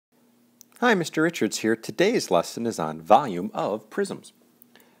Hi, Mr. Richards here. Today's lesson is on volume of prisms.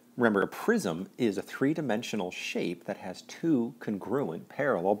 Remember, a prism is a three-dimensional shape that has two congruent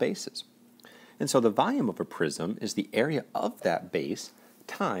parallel bases. And so the volume of a prism is the area of that base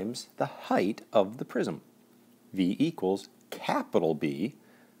times the height of the prism. V equals capital B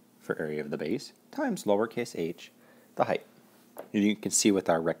for area of the base times lowercase h, the height. And you can see with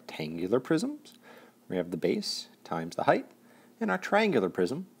our rectangular prisms, we have the base times the height, and our triangular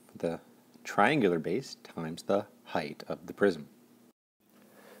prism, the triangular base times the height of the prism.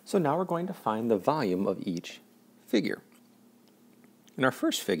 So now we're going to find the volume of each figure. In our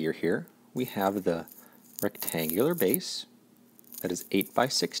first figure here, we have the rectangular base that is 8 by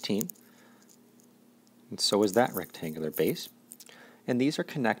 16, and so is that rectangular base. And these are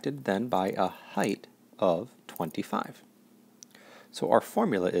connected then by a height of 25. So our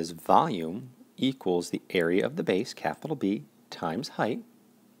formula is volume equals the area of the base, capital B, times height.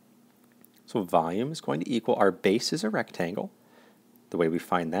 So volume is going to equal, our base is a rectangle. The way we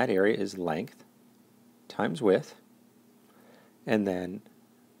find that area is length times width, and then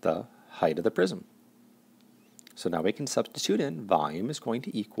the height of the prism. So now we can substitute in volume is going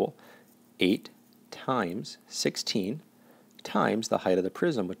to equal 8 times 16 times the height of the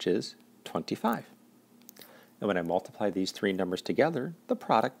prism, which is 25. And when I multiply these three numbers together, the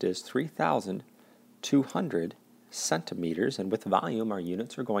product is 3,200 centimeters, and with volume our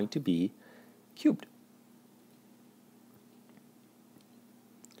units are going to be cubed.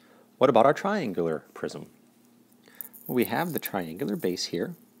 What about our triangular prism? Well, we have the triangular base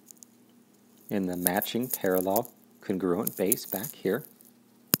here and the matching parallel congruent base back here,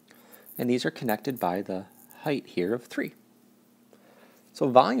 and these are connected by the height here of 3. So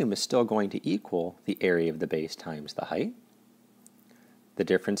volume is still going to equal the area of the base times the height. The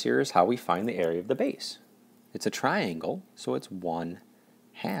difference here is how we find the area of the base. It's a triangle, so it's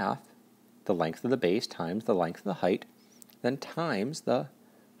 1/2 the length of the base times the length of the height, then times the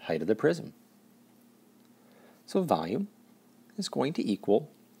height of the prism. So volume is going to equal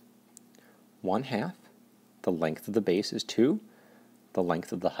 1/2, the length of the base is 2, the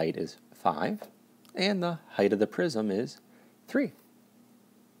length of the height is 5, and the height of the prism is 3.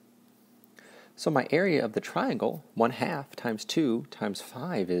 So my area of the triangle, 1/2 times 2 times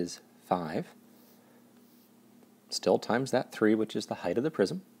 5 is 5, still times that 3, which is the height of the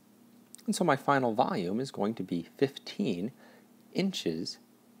prism. And so my final volume is going to be 15 inches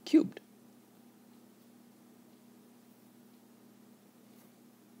cubed.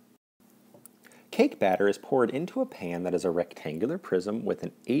 Cake batter is poured into a pan that is a rectangular prism with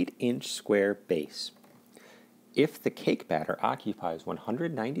an 8-inch square base. If the cake batter occupies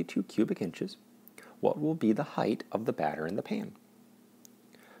 192 cubic inches, what will be the height of the batter in the pan?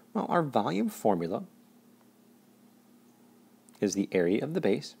 Well, our volume formula is the area of the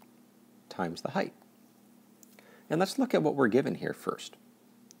base times the height. And let's look at what we're given here first.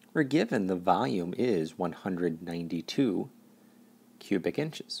 We're given the volume is 192 cubic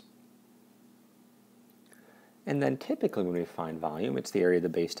inches. And then typically when we find volume, it's the area of the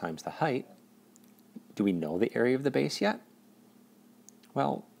base times the height. Do we know the area of the base yet?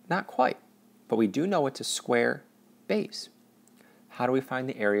 Well, not quite, but we do know it's a square base. How do we find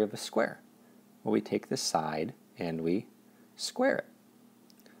the area of a square? Well, we take the side and we square it.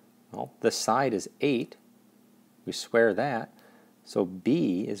 Well, the side is 8. We square that, so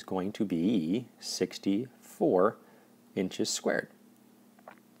B is going to be 64 inches squared.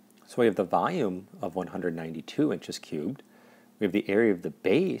 So we have the volume of 192 inches cubed. We have the area of the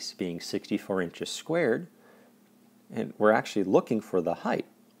base being 64 inches squared, and we're actually looking for the height.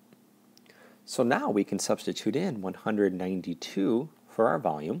 So now we can substitute in 192 for our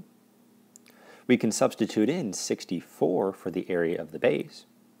volume. We can substitute in 64 for the area of the base,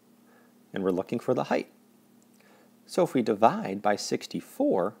 and we're looking for the height. So if we divide by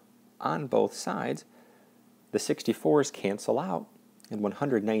 64 on both sides, the 64's cancel out, and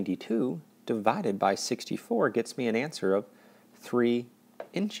 192 divided by 64 gets me an answer of 3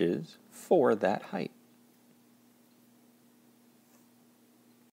 inches for that height.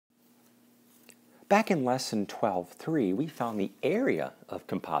 Back in lesson 12.3, we found the area of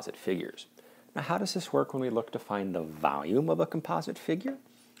composite figures. Now, how does this work when we look to find the volume of a composite figure?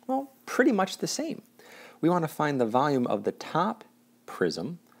 Well, pretty much the same. We want to find the volume of the top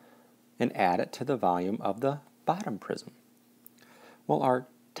prism and add it to the volume of the bottom prism. Well, our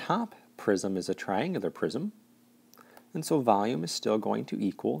top prism is a triangular prism, and so volume is still going to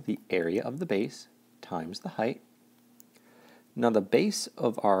equal the area of the base times the height. Now the base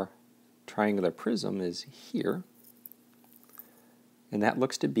of our triangular prism is here, and that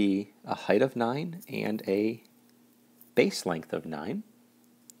looks to be a height of 9 and a base length of 9.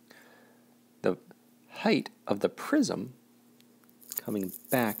 height of the prism coming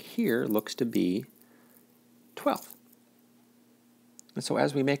back here looks to be 12. And so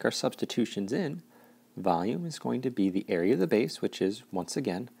as we make our substitutions in, volume is going to be the area of the base, which is, once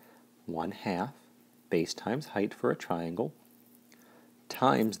again, 1/2 base times height for a triangle,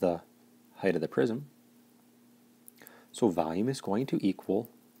 times the height of the prism. So volume is going to equal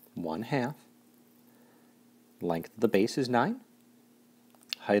 1/2. Length of the base is 9.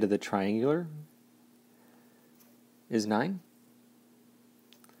 Height of the triangular is 9.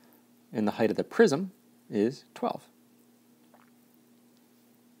 And the height of the prism is 12.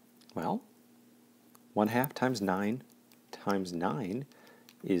 Well, 1/2 times 9 times 9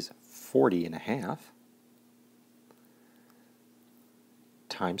 is 40.5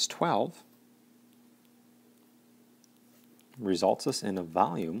 times 12 results us in a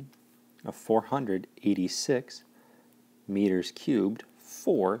volume of 486 meters cubed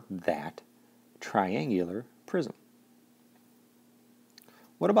for that triangular prism.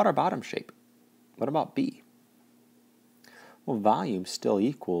 What about our bottom shape? What about B? Well, volume still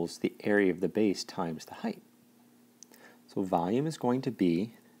equals the area of the base times the height. So volume is going to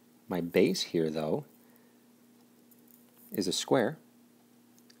be, my base here though, is a square,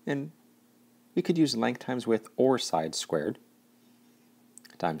 and we could use length times width or sides squared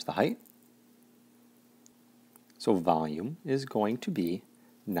times the height. So volume is going to be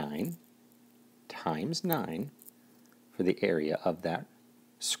 9 times 9 for the area of that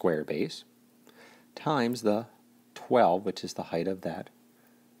square base times the 12, which is the height of that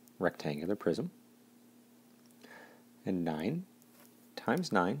rectangular prism. And 9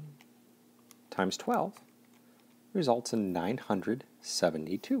 times 9 times 12 results in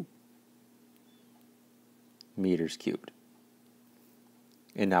 972 meters cubed.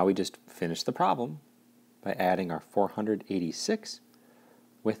 And now we just finish the problem by adding our 486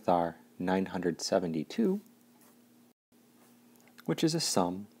 with our 972, which is a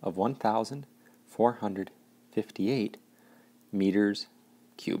sum of 1,458 meters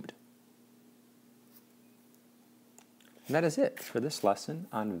cubed. And that is it for this lesson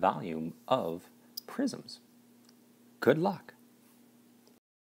on volume of prisms. Good luck.